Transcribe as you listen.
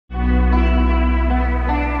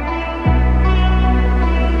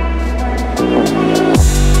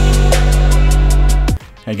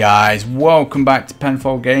Hey guys, welcome back to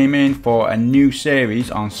Penfold Gaming for a new series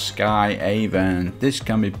on Sky Haven. This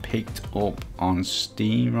can be picked up on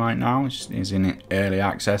Steam right now. It's in early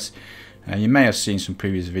access. You may have seen some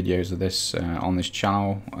previous videos of this on this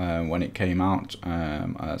channel when it came out,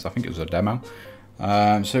 as I think it was a demo.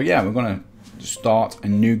 So yeah, we're going to start a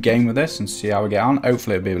new game with this and see how we get on.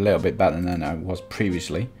 Hopefully it'll be a little bit better than it was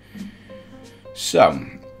previously. So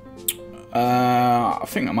I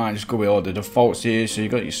think I might just go with all the defaults here. So you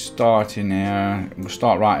got your start in here. We'll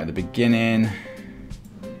start right at the beginning.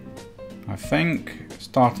 I think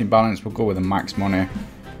starting balance, we'll go with the max money.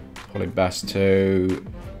 Probably best to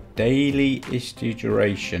daily issue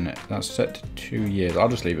duration. That's set to 2 years. I'll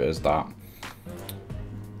just leave it as that.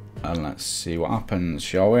 And let's see what happens,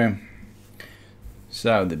 shall we?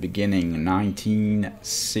 So, the beginning,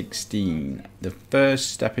 1916. The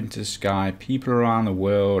first step into the sky. People around the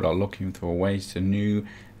world are looking for ways to new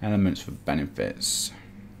elements for benefits.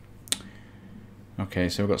 Okay,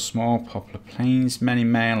 so we've got small popular planes, many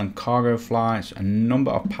mail and cargo flights, a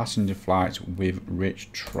number of passenger flights with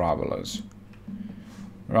rich travellers.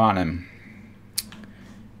 Right then.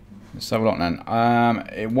 Let's have a look then.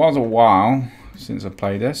 It was a while since I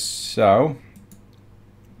played this, so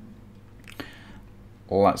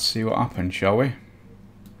let's see what happens, shall we?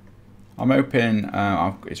 I'm hoping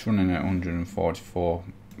it's running at 144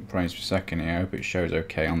 frames per second here. I hope it shows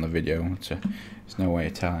okay on the video. There's no way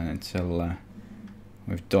of telling until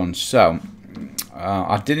we've done. So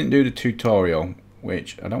I didn't do the tutorial,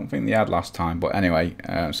 which I don't think they had last time, but anyway,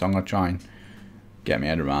 so I'm going to try and get my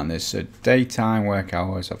head around this. So daytime work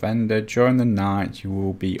hours have ended. During the night you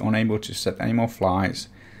will be unable to set any more flights,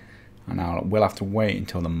 and we'll have to wait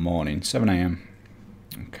until the morning, 7 AM.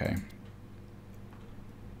 Okay,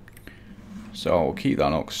 so I'll keep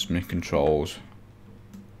that up, smith controls,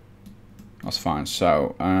 that's fine.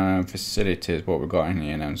 So facilities, what we've got in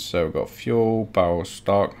here now. So we've got fuel, barrel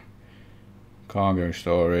stock, cargo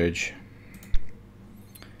storage,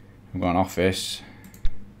 we've got an office,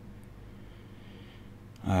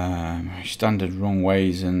 standard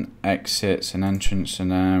runways and exits and entrance,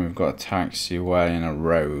 and then we've got a taxiway and a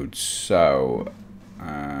road. So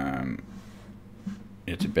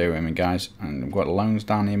you have to bear with me, guys. And we've got loans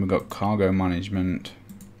down here, we've got cargo management,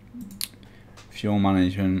 fuel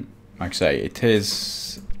management. Like I say, it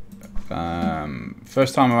is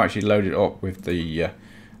first time I've actually loaded up with the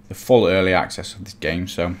full early access of this game,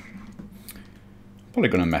 so probably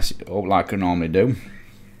gonna mess it up like I normally do.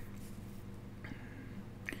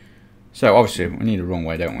 So obviously we need a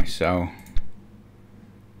runway, don't we? So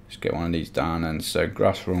let's get one of these down. And so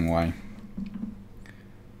grass runway.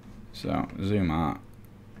 So zoom out.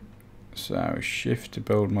 So shift to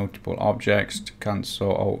build multiple objects, to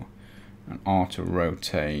cancel, alt and R to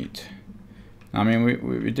rotate. I mean,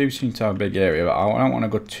 we do seem to have a big area, but I don't want to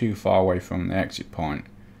go too far away from the exit point,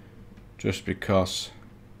 just because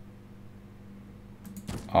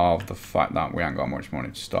of the fact that we haven't got much money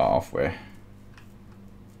to start off with.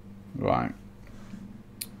 Right.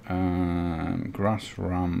 Grass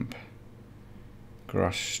ramp,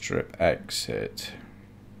 grass strip exit.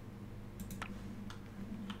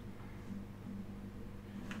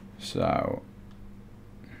 So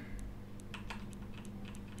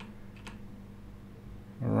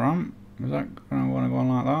ramp, is that gonna want to go on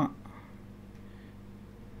like that?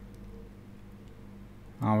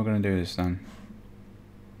 How are we going to do this then?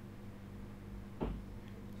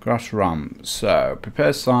 Grass ramp. So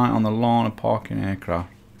prepare site on the lawn of parking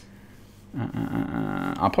aircraft.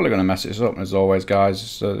 I'm probably going to mess this up as always, guys.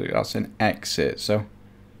 So that's an exit. So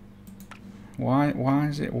why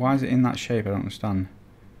is it in that shape? I don't understand.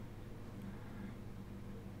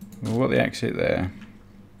 We've got the exit there.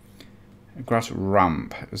 Grass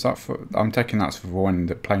ramp. Is that for? I'm taking that's for when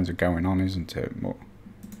the planes are going on, isn't it? But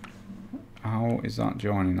how is that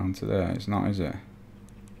joining onto there? It's not, is it?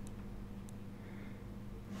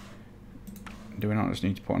 Do we not just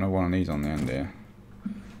need to put another one of these on the end here?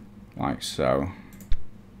 Like so.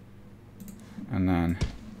 And then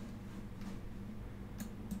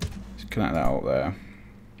let's connect that up there.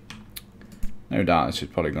 No doubt this is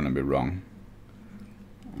probably going to be wrong.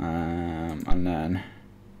 And then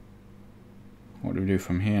what do we do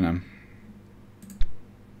from here now?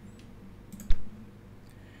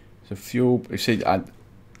 So fuel, you see, I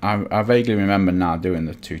vaguely remember now doing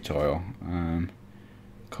the tutorial.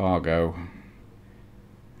 Cargo,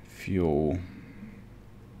 fuel.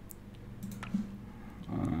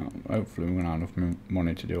 Hopefully we're gonna have enough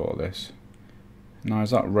money to do all this. Now, is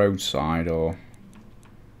that roadside, or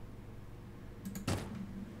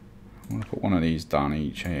I'm gonna put one of these down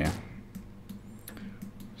each here.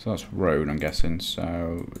 So that's road, I'm guessing.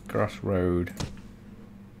 So grass road,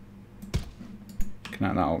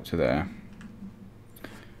 connect that up to there.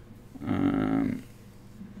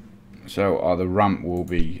 So the ramp will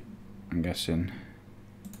be, I'm guessing,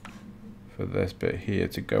 for this bit here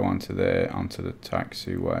to go onto there, onto the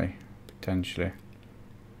taxiway, potentially.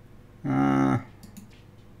 Wow,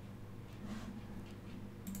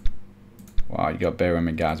 you got to bear with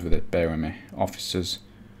me, guys, with it. Bear with me, officers.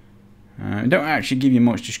 It don't actually give you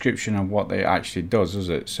much description of what they actually does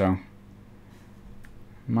it? So,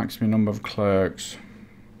 maximum number of clerks.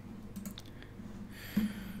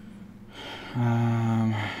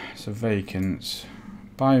 So vacants.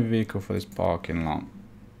 Buy a vehicle for this parking lot.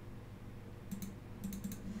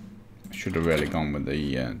 I should have really gone with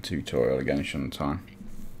the tutorial again, shouldn't I?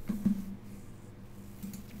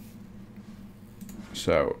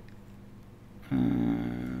 So,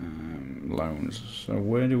 loans. So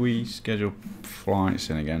where do we schedule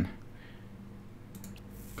flights in again?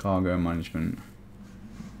 Cargo management.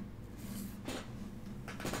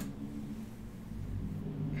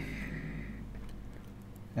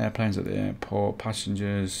 Airplanes at the airport,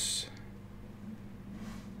 passengers.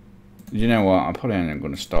 You know what? I'm probably only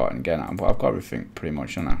going to start again, but I've got everything pretty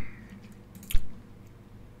much, haven't I?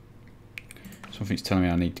 Something's telling me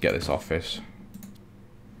I need to get this office.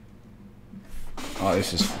 Oh,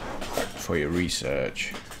 this is for your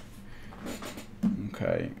research.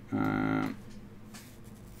 Okay. Have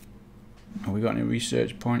we got any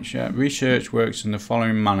research points yet? Research works in the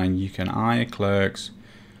following manner. You can hire clerks.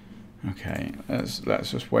 Okay, let's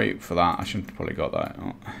just wait for that. I should have probably got that.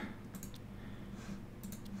 Oh.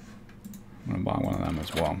 I'm gonna buy one of them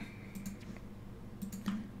as well.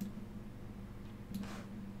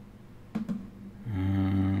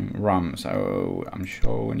 RAM. So I'm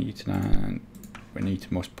sure we need to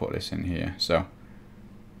must put this in here. So,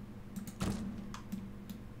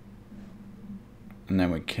 and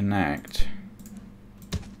then we connect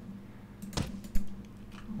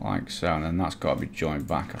like so, and then that's got to be joined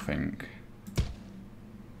back, I think.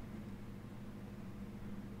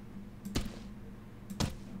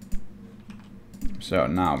 So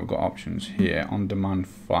now we've got options here: on-demand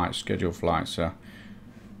flights, scheduled flights. So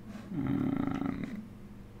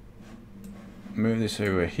move this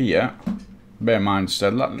over here. Bear in mind, so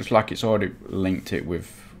that looks like it's already linked it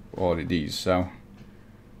with all of these. So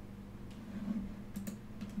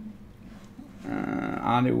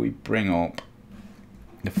how do we bring up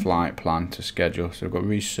the flight plan to schedule? So we've got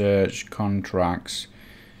research, contracts,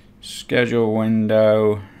 schedule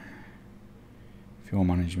window, fuel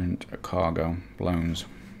management, cargo, loans.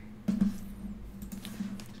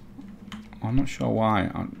 I'm not sure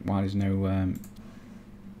why there's no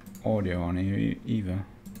audio on here either.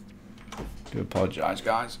 Do apologise,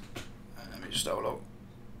 guys. Let me just have a look.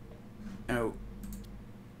 Oh.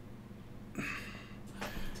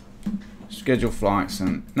 Schedule flights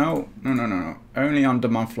and no. Only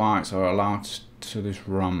on-demand flights are allowed to this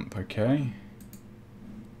ramp. Okay.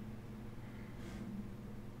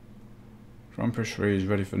 Ramp is free, is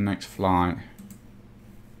ready for the next flight.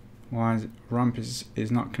 Why is it, ramp is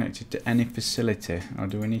not connected to any facility? Or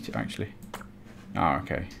do we need to actually? Oh,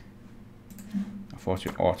 okay. I thought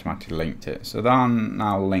it automatically linked it. So they're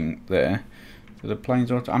now linked there. So the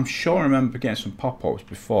planes auto. I'm sure I remember getting some pop-ups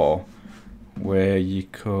before where you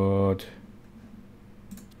could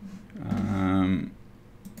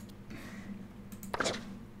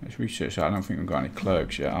let's research that. I don't think we've got any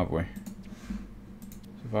clerks yet, have we? So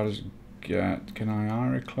if I just get, can I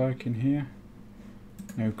hire a clerk in here?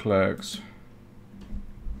 No clerks.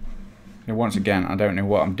 And once again, I don't know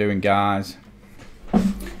what I'm doing, guys.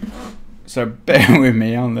 So bear with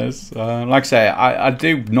me on this. Like I say, I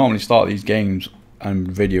do normally start these games and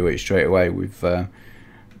video it straight away with,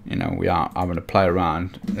 you know, we are having to play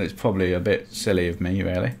around. It's probably a bit silly of me,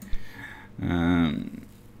 really.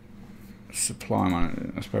 Supply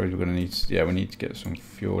man, I suppose we're going to need, yeah, we need to get some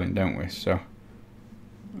fuel in, don't we? So,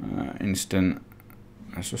 instant,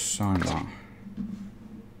 let's just sign that.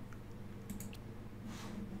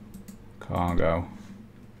 Cargo.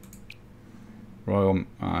 Royal,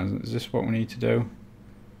 is this what we need to do?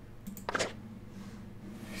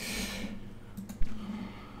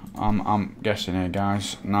 I'm guessing here,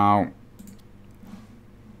 guys. Now,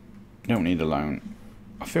 don't need a loan.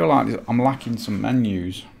 I feel like I'm lacking some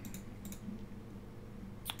menus.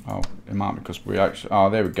 Oh, it might be because we actually. Oh,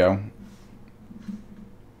 there we go.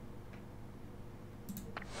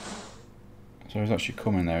 So he's actually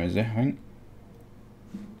coming there, is he? I think.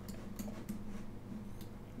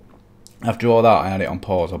 After all that, I had it on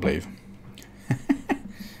pause, I believe.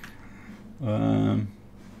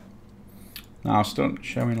 Now, still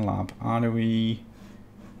showing lab. How do we...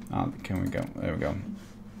 How can we go? There we go.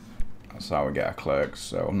 That's how we get our clerks.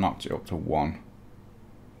 So I've knocked it up to 1.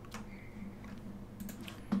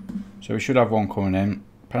 So we should have one coming in.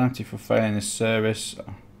 Penalty for failing this service.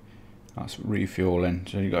 That's refueling,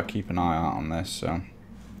 so you've got to keep an eye out on this. So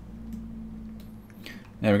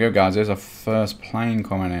there we go, guys. There's our first plane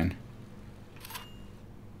coming in.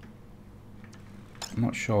 I'm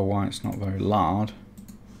not sure why it's not very loud.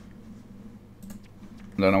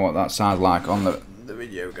 I don't know what that sounds like on the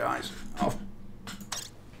video, guys. I've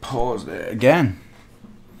paused it again.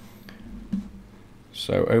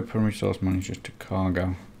 So open resource manager to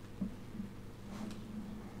cargo.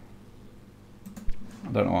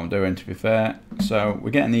 I don't know what I'm doing, to be fair. So we're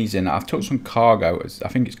getting these in. I've took some cargo. I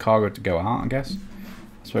think it's cargo to go out, I guess.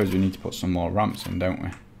 I suppose we need to put some more ramps in, don't we?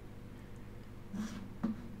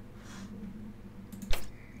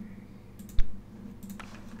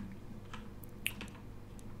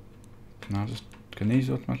 Can these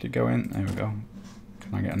automatically go in? There we go.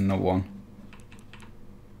 Can I get another one?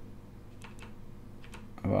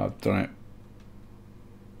 Oh, I've done it.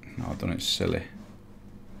 No, I've done it silly.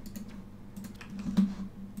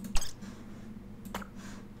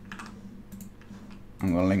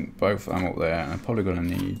 I'm going to link both of them up there, and I'm probably going to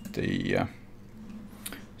need the...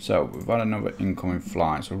 so we've had another incoming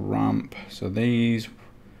flight, so ramp. So these...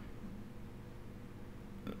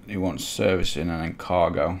 you want servicing and then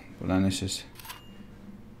cargo, but then this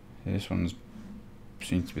one's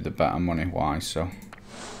seems to be the better money wise. So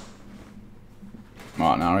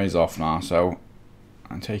right, now he's off now, so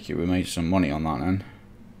I take it we made some money on that then.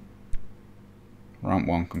 Ramp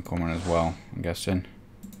 1 can come in as well, I'm guessing.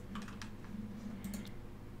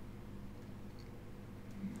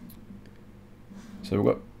 So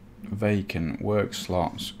we've got vacant work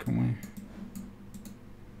slots, can we?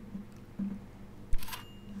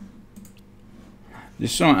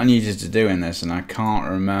 There's something I needed to do in this and I can't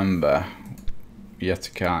remember. You have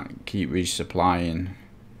to keep resupplying,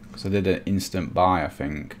 because I did an instant buy, I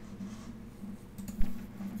think.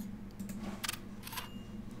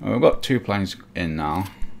 Well, we've got 2 planes in now.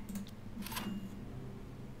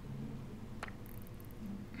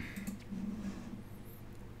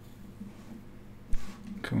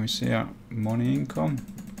 Can we see our money income?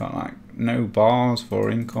 Got like no bars for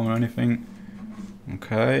income or anything.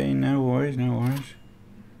 Okay, no worries, no worries.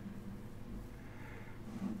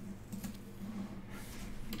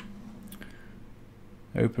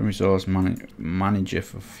 Open resource manager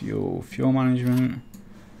for fuel management.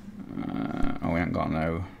 Oh, we ain't got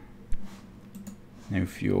no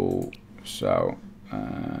fuel, so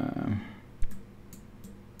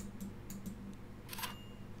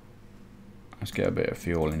let's get a bit of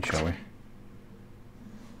fuel in, shall we?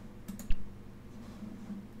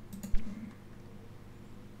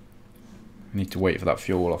 Need to wait for that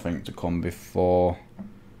fuel, I think, to come before.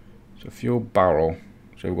 So fuel barrel.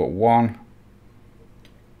 So we've got 1.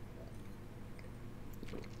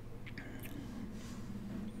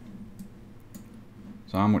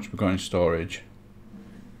 So how much we've got in storage?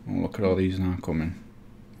 Oh, look at all these now coming.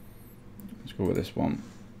 Let's go with this one.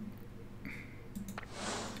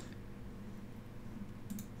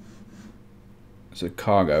 So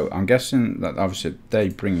cargo. I'm guessing that obviously they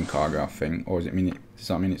bring in cargo, I think, or does that mean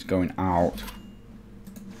it's going out?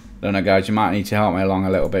 I don't know, guys. You might need to help me along a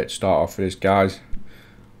little bit to start off with this, guys,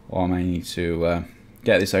 or I may need to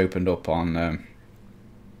get this opened up on an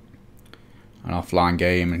offline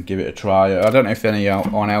game and give it a try. I don't know if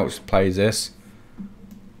anyone else plays this.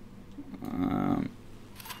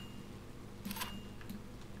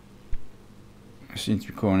 It seems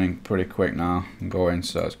to be coming pretty quick now and going,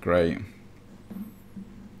 so that's great.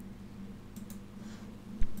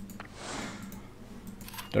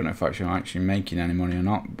 Don't know if I'm actually making any money or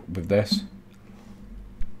not with this.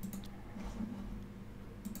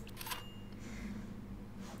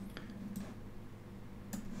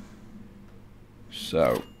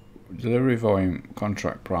 So, delivery volume,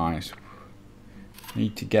 contract price.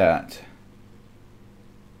 Need to get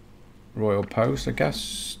Royal Post, I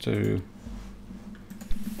guess, to...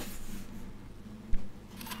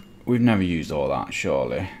 We've never used all that,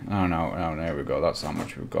 surely. Oh no, there we go. That's how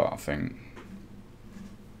much we've got, I think.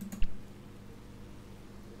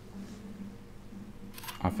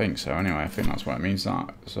 I think so, anyway. I think that's what it means,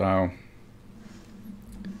 that. So...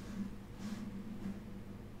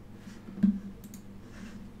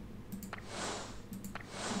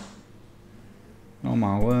 oh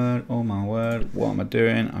my word, what am I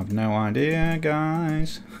doing? I've no idea,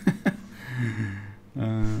 guys.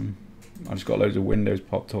 I just got loads of windows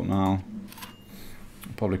popped up now.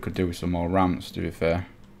 I probably could do with some more ramps, to be fair.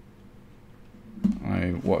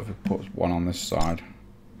 What if we put one on this side?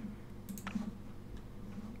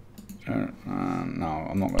 No,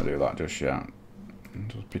 I'm not going to do that just yet.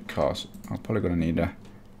 Just because I'm probably going to need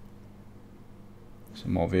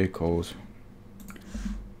Some more vehicles.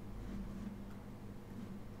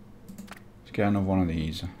 Let's get another one of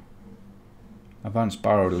these. Advanced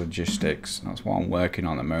Barrow Logistics. That's what I'm working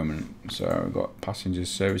on at the moment. So we've got passenger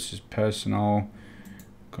services, personnel,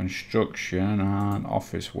 construction, and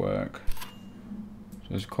office work. So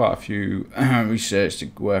there's quite a few research to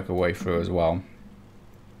work our way through as well.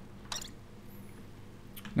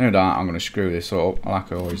 No doubt I'm going to screw this up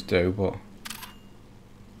like I always do, but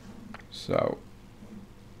so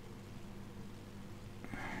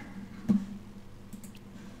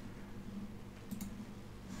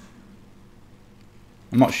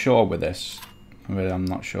I'm not sure with this. Really, I'm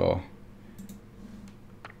not sure.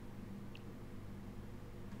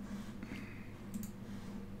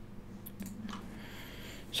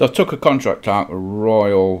 So I took a contract out with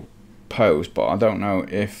Royal Post, but I don't know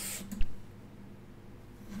if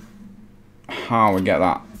how we get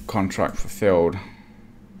that contract fulfilled.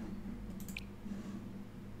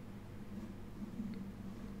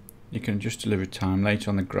 You can adjust delivery time later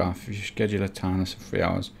on the graph. If you schedule a time that's for 3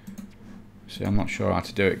 hours. See, I'm not sure how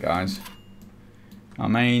to do it, guys. I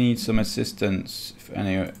may need some assistance if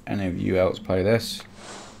any of you else play this.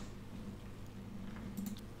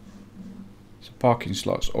 So parking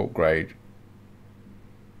slots upgrade.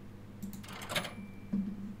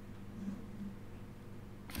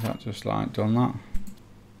 Is that just like done that?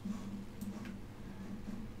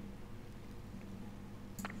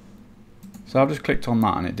 So I've just clicked on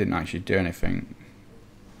that and it didn't actually do anything.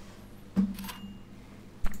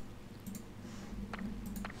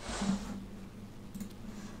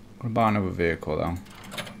 I'm gonna buy another vehicle though.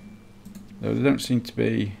 There don't seem to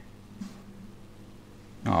be.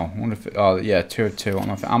 Oh, I wonder if. Oh yeah, 2 of 2.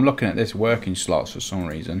 I'm looking at this working slots for some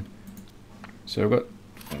reason. So we've got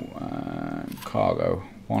cargo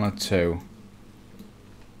 1 or 2.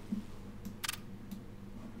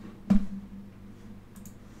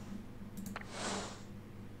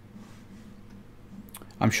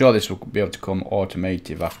 I'm sure this will be able to come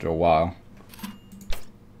automated after a while.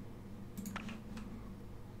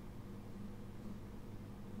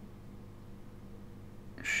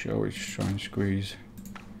 Shall we try and squeeze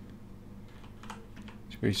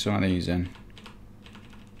some of these in?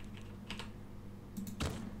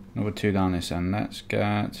 Another 2 down this end. Let's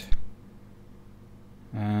get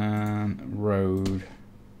road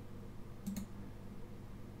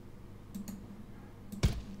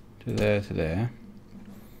to there,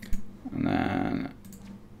 and then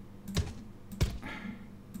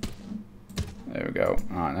there we go.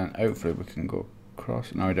 Alright, then hopefully we can go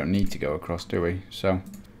across. No, we don't need to go across, do we? So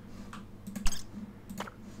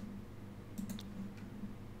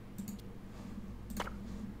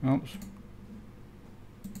oops.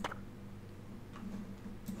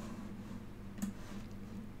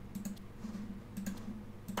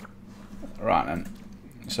 Right then.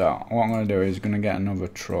 So what I'm going to do is going to get another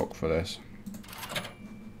truck for this.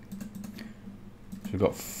 So we've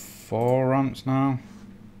got 4 ramps now.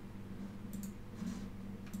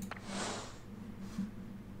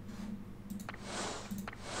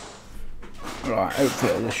 Right,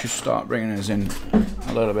 hopefully this should start bringing us in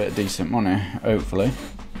a little bit of decent money, hopefully.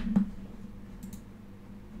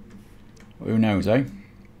 Who knows, eh?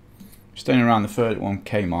 Staying around the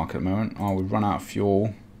 31k mark at the moment. Oh, we've run out of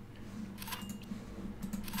fuel.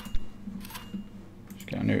 Just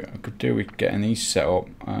get a new, I could do with getting these set up.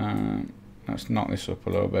 Let's knock this up a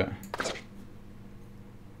little bit.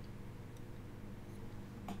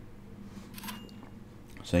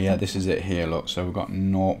 So yeah, this is it here, look. So we've got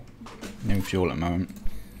no fuel at the moment.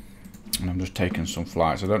 And I'm just taking some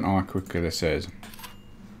flights. I don't know how quickly this is.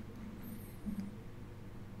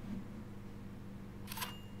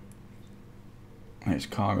 It's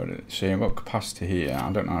cargo. See, I've got capacity here.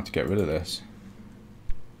 I don't know how to get rid of this.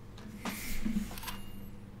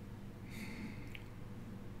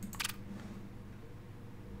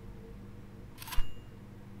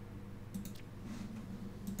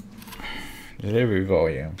 Delivery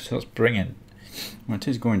volume. So let's bring in. Well, it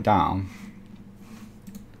is going down,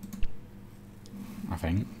 I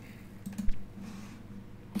think.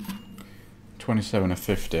 27 of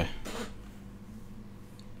 50.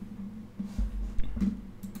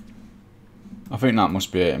 I think that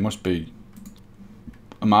must be it. It must be.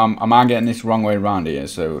 Am I getting this wrong way around here?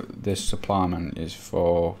 So this supplement is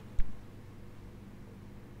for.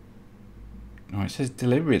 No, it says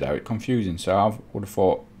delivery though. It's confusing. So I would have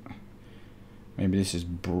thought maybe this is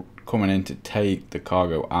coming in to take the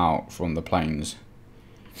cargo out from the planes.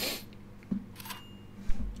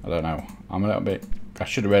 I don't know. I'm a little bit. I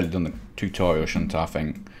should have really done the tutorial, shouldn't I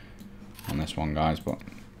think, on this one, guys? But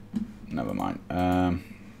never mind.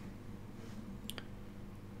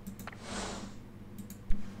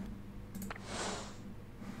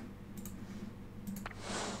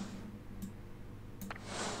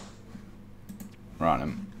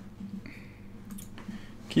 Random.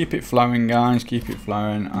 Keep it flowing, guys. Keep it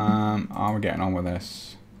flowing. How are we getting on with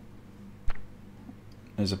this?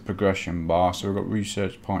 There's a progression bar. So we've got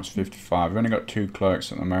research points 55. We've only got 2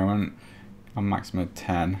 clerks at the moment. A maximum of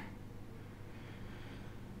 10.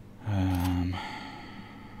 I'm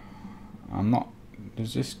not.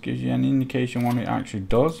 Does this give you any indication what it actually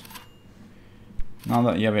does? Now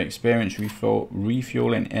that you have experience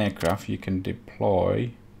refueling aircraft, you can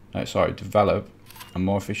develop a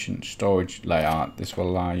more efficient storage layout. This will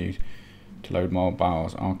allow you to load more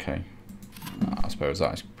barrels. Okay, I suppose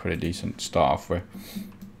that's pretty decent to start off with.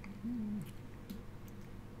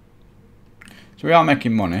 So we are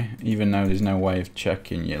making money, even though there's no way of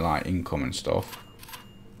checking your like income and stuff.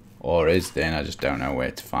 Or is there? And I just don't know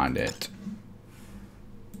where to find it.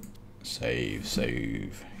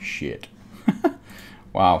 Save. Shit.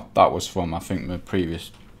 Wow, that was from I think my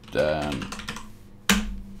previous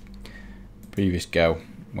go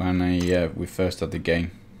when we first had the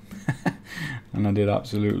game, and I did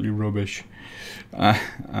absolutely rubbish.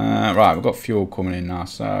 Right, we've got fuel coming in now,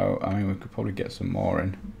 so I mean we could probably get some more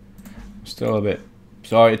in. Still a bit.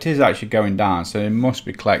 So it is actually going down, so it must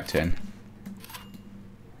be collecting.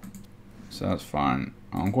 So that's fine.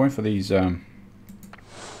 I'm going for these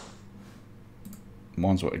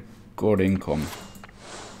ones with good income.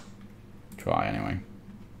 Try anyway.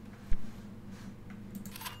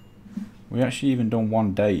 We actually even done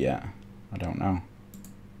 1 day yet. I don't know.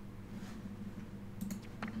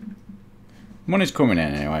 Money's coming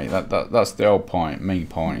in anyway. That's the whole point, main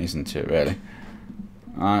point, isn't it? Really.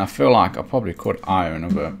 And I feel like I probably could hire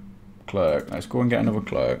another clerk. Let's go and get another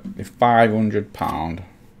clerk. It's £500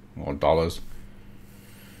 or dollars.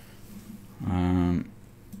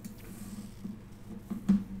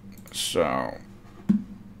 So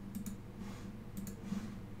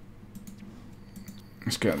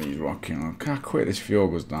let's get these rocking. Look how quick this fuel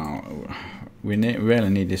goes down. We really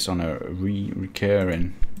need this on a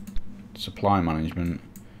recurring supply management.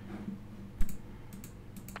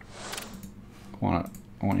 I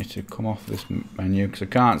want you to come off this menu because I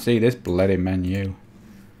can't see this bloody menu.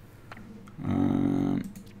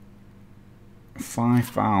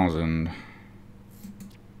 5,000.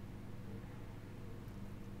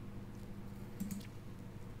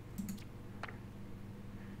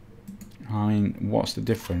 I mean, what's the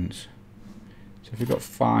difference? So if you've got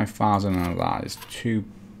 5,000 of that, it's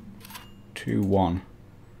 2,1.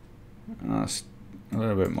 That's a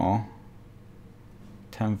little bit more.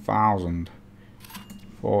 10,000.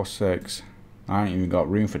 4,6. I ain't even got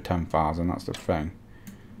room for 10,000. That's the thing.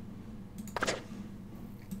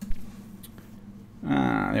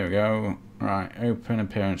 There we go. Right, open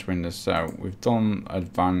appearance windows. So we've done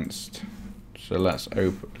advanced. So let's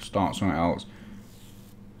start something else.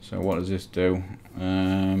 So what does this do?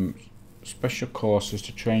 Special courses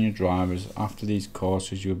to train your drivers. After these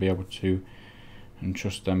courses, you'll be able to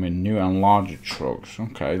entrust them in new and larger trucks.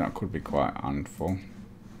 Okay, that could be quite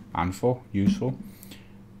useful.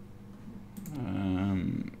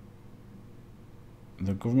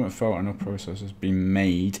 The government felt enough progress has been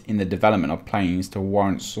made in the development of planes to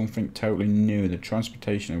warrant something totally new: the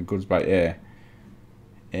transportation of goods by air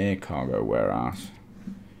cargo warehouse.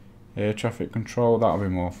 Air traffic control, that'll be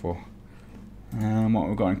more for what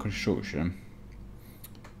we've got in construction.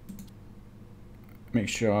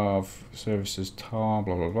 Mixture of services, tar,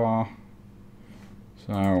 blah blah blah.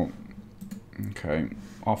 So, okay,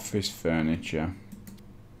 office furniture.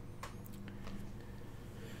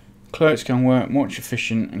 Clerks can work much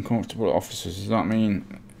efficient and comfortable offices. Does that mean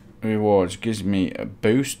rewards gives me a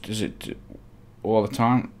boost? Does it all the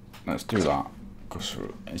time? Let's do that. Because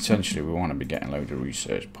essentially we want to be getting loads of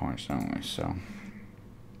research points, don't we? So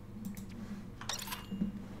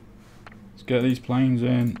let's get these planes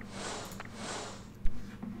in.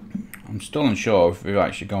 I'm still unsure if we've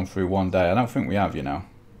actually gone through 1 day. I don't think we have, you know.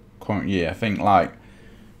 Current year. I think like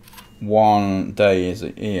 1 day is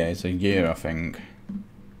a year, I think.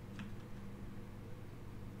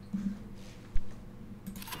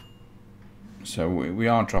 So we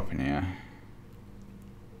are dropping here.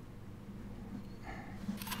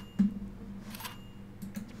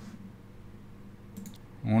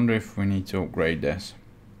 I wonder if we need to upgrade this.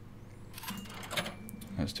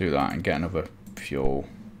 Let's do that and get another fuel.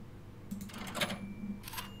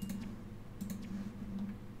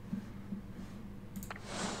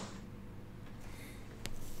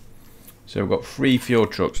 So we've got 3 fuel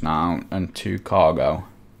trucks now and 2 cargo.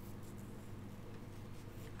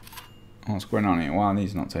 What's going on here? Why are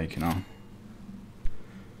these not taking on?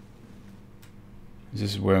 This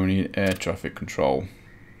is where we need air traffic control.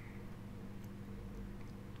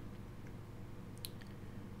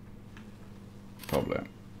 probably.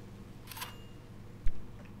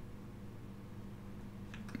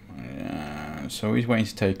 So he's waiting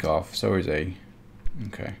to take off. So is he.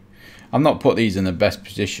 Okay. I've not put these in the best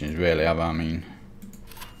positions, really, have I? I mean,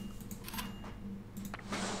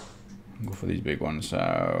 I'll go for these big ones.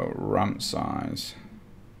 So ramp size.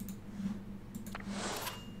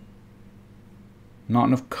 Not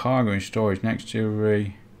enough cargo in storage next to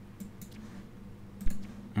the.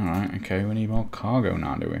 Alright, okay, we need more cargo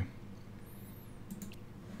now, do we?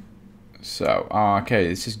 So, oh, okay,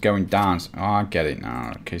 this is going down. Oh, I get it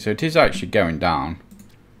now. Okay, so it is actually going down.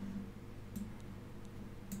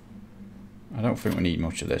 I don't think we need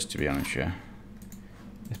much of this, to be honest with you.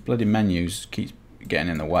 This bloody menus keeps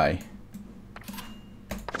getting in the way.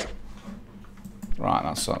 Right,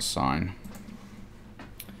 that's that sign.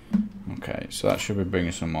 Okay, so that should be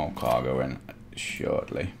bringing some more cargo in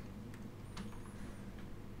shortly.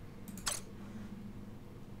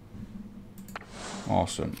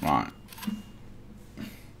 Awesome, right.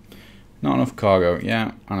 Not enough cargo.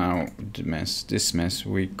 Yeah, I know. Dismiss.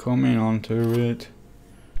 We coming onto it.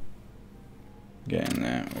 Getting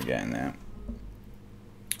there. We're getting there.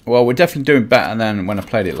 Well, we're definitely doing better than when I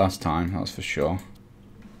played it last time. That's for sure.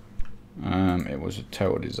 It was a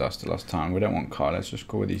total disaster last time. We don't want car. Let's just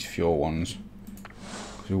go with these fuel ones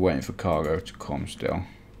because we're waiting for cargo to come still.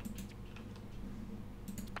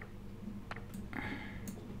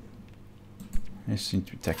 This seems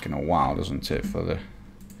to be taking a while, doesn't it? For the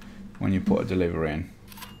when you put a delivery in,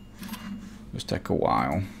 just take a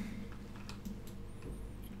while.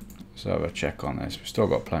 Let's have a check on this. We've still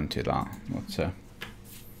got plenty of that.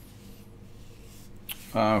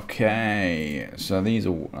 But, okay, so these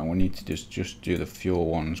are. We need to just do the fuel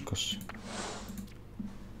ones because it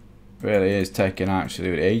really is taking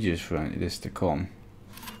absolute ages for this to come.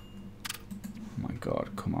 Oh my God,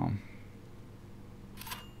 come on.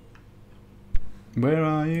 Where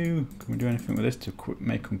are you? Can we do anything with this to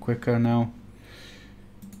make them quicker now?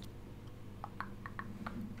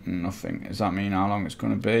 Nothing. Does that mean how long it's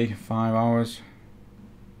going to be? 5 hours?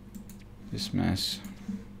 Dismiss.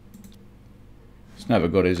 It's never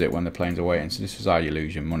good, is it, when the planes are waiting? So this is how you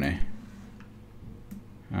lose your money.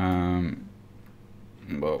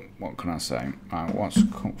 But what can I say? Right, what's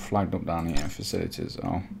flagged up down here? Facilities.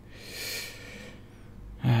 Oh,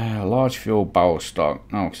 large fuel barrel stock.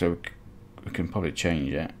 Oh, so we can probably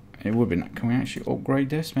change it. It would be. Can we actually upgrade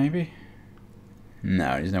this? Maybe.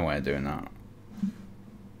 No, there's no way of doing that.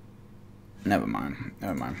 Never mind.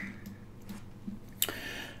 Never mind.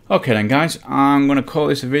 Okay then, guys. I'm going to call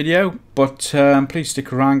this a video, but please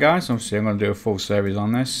stick around, guys. Obviously, I'm going to do a full series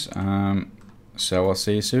on this. So I'll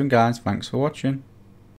see you soon, guys. Thanks for watching.